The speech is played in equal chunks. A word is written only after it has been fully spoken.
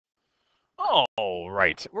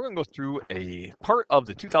right, we're going to go through a part of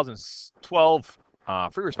the 2012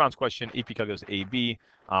 free response question, AP Calculus AB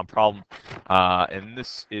problem, and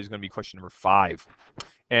this is going to be question number 5.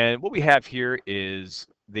 And what we have here is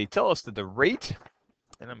they tell us that the rate,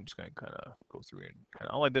 and I'm just going to kind of go through and kind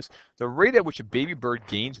of outline this, the rate at which a baby bird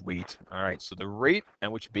gains weight, all right, so the rate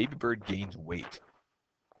at which a baby bird gains weight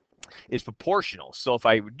is proportional. So if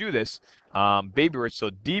I would do this, baby bird, so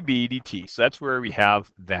dB dt, so that's where we have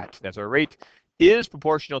that. That's our rate, is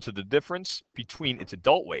proportional to the difference between its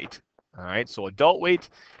adult weight, all right, so adult weight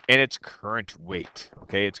and its current weight,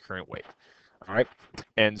 okay, its current weight. All right,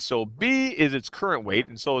 and so B is its current weight,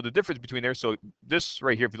 and so the difference between there, so this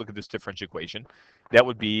right here, if you look at this differential equation, that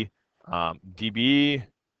would be dB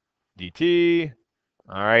dt,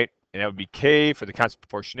 all right, and that would be K for the constant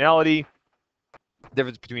proportionality.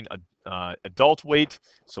 Difference between adult weight,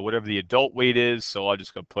 so whatever the adult weight is, so I'll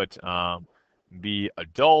just go put B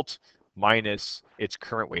adult minus its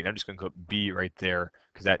current weight. I'm just going to put B right there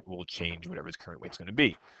because that will change whatever its current weight is going to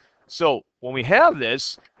be. So when we have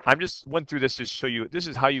this, I'm just went through this to show you this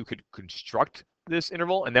is how you could construct this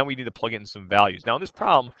interval, and then we need to plug in some values. Now in this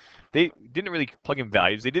problem, they didn't really plug in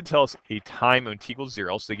values. They did tell us a time when t equals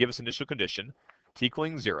 0, so they give us initial condition, t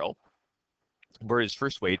equaling 0. Where his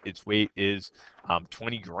first weight, its weight is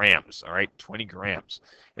 20 grams, all right, 20 grams.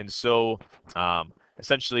 And so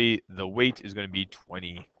essentially the weight is going to be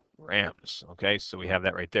 20 grams, okay? So we have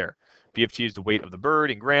that right there. B of t is the weight of the bird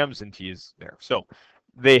in grams, and t is there. So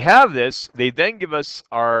they have this, they then give us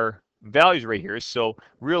our values right here. So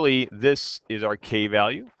really this is our K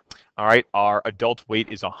value, all right? Our adult weight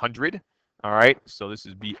is 100, all right? So this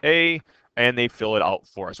is BA. And they fill it out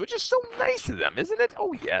for us, which is so nice of them, isn't it?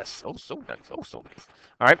 Oh, yes. Oh, so nice. Oh, so nice.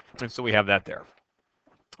 All right. And so we have that there.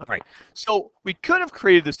 All right. So we could have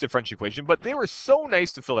created this differential equation, but they were so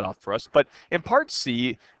nice to fill it out for us. But in part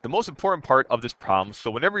C, the most important part of this problem, so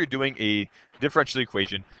whenever you're doing a differential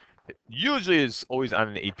equation, usually is always on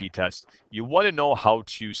an AP test, you want to know how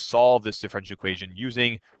to solve this differential equation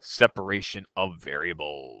using separation of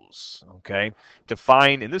variables, okay? To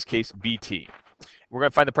find, in this case, BT. We're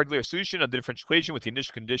going to find the particular solution of the differential equation with the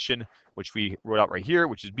initial condition, which we wrote out right here,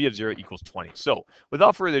 which is b of 0 equals 20. So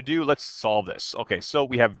without further ado, let's solve this. Okay, so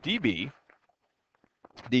we have dB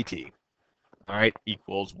dt, all right,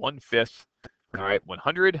 equals 1/5, all right,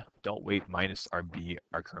 100, adult weight minus our B,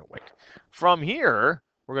 our current weight. From here,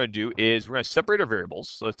 what we're going to do is we're going to separate our variables.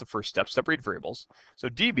 So that's the first step, separate variables. So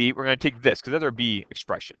dB, we're going to take this, because that's our B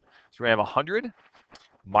expression. So we're going to have 100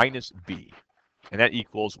 minus B, and that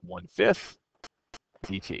equals 1/5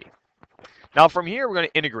 dt. Now from here, we're going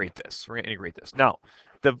to integrate this. We're going to integrate this. Now,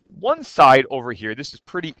 the one side over here, this is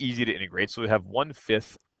pretty easy to integrate. So we have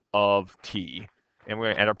 1/5 of t, and we're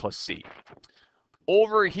going to add our plus c.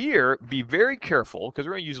 Over here, be very careful, because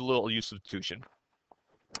we're going to use a little u substitution.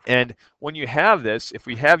 And when you have this, if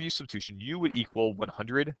we have u substitution, u would equal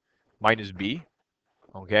 100 minus b,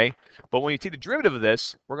 okay? But when you take the derivative of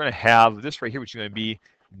this, we're going to have this right here, which is going to be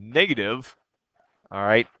negative, all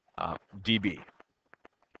right, dB.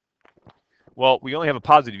 Well, we only have a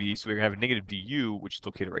positive e, so we're going to have a negative du, which is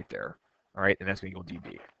located right there. All right, and that's going to equal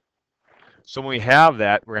dB. So when we have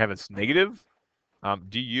that, we're going to have this negative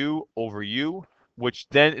du over u, which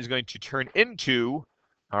then is going to turn into,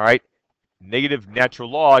 all right, negative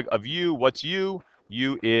natural log of u. What's u?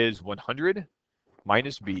 U is 100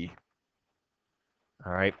 minus b,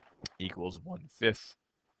 all right, equals 1/5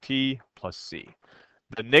 t plus c.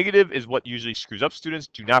 The negative is what usually screws up students.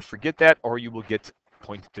 Do not forget that, or you will get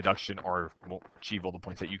point deduction or won't achieve all the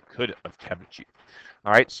points that you could have achieved.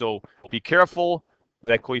 All right, so be careful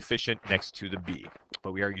that coefficient next to the b,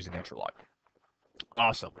 but we are using natural log.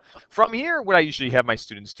 Awesome. From here, what I usually have my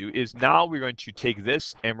students do is now we're going to take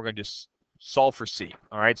this and we're going to just solve for c.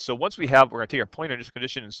 All right, so once we have, we're going to take our point initial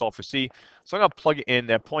condition and solve for c. So I'm going to plug in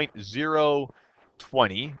that point 0,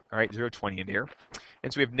 20, all right, 0, 20 in here.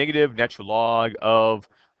 And so we have negative natural log of,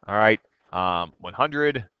 all right,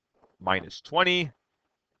 100 minus 20,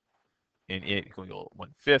 and it equals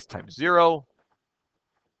 1/5 times 0.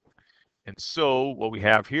 And so what we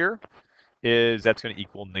have here is that's going to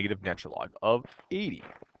equal negative natural log of 80.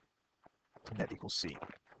 And that equals c.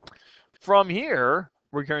 From here,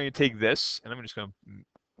 we're going to take this, and I'm just going to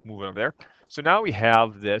move it over there. So now we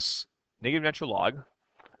have this negative natural log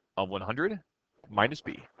of 100 minus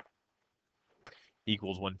b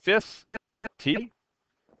equals 1/5 t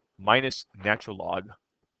minus natural log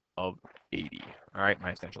of 80. All right,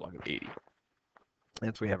 minus natural log of 80.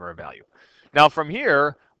 And so we have our value. Now from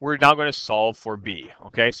here, we're now going to solve for b.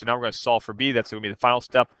 Okay, so now we're going to solve for b. That's going to be the final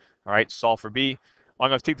step. All right, solve for b. I'm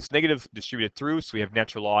going to take this negative, distribute it through. So we have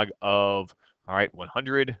natural log of, all right,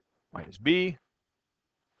 100 minus b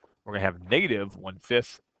we're going to have negative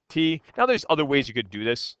 1/5 t. Now there's other ways you could do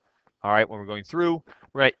this. All right, when we're going through,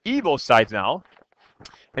 we're going to e both sides now.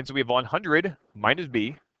 And so we have 100 minus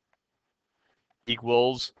b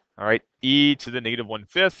equals, all right, e to the negative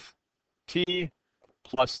 1/5 t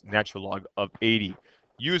plus natural log of 80.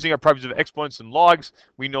 Using our properties of exponents and logs,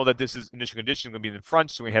 we know that this is initial condition going to be in the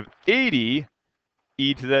front. So we have 80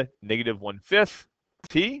 e to the negative 1/5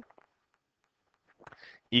 t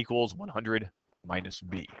equals 100 minus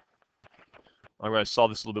b. I'm going to solve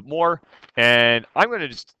this a little bit more, and I'm going to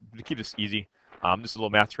just keep this easy. This is a little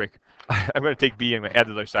math trick. I'm going to take b and I'm going to add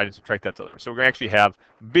to the other side and subtract that to the other. So we're going to actually have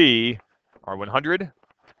b, our 100,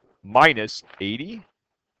 minus 80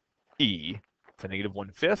 e to negative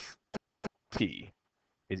 1/5 t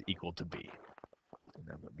is equal to b. And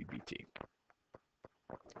that's going to be bt.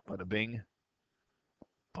 Bada bing,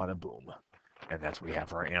 bada boom. And that's what we have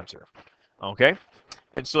for our answer. Okay?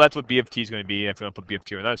 And so that's what b of t is going to be. If you want to put b of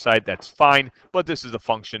t on the other side, that's fine. But this is a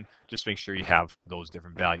function. Just make sure you have those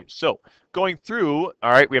different values. So going through,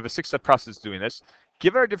 all right, we have a 6-step process doing this.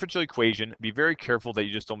 Given our differential equation, be very careful that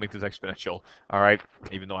you just don't make this exponential. All right,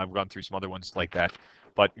 even though I've gone through some other ones like that.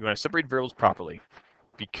 But you want to separate variables properly.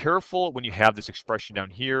 Be careful when you have this expression down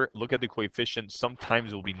here. Look at the coefficient.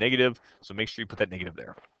 Sometimes it will be negative. So make sure you put that negative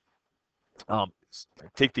there.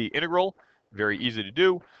 Take the integral. Very easy to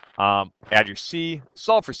do. Add your c,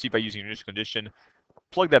 solve for c by using your initial condition,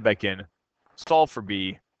 plug that back in, solve for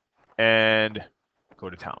b, and go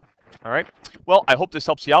to town. All right. Well, I hope this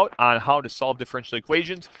helps you out on how to solve differential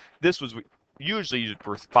equations. This was usually used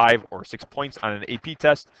worth 5 or 6 points on an AP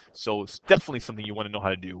test, so it's definitely something you want to know how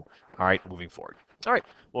to do. All right, moving forward. All right.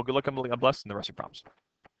 Well, good luck and God bless, and the rest of your problems.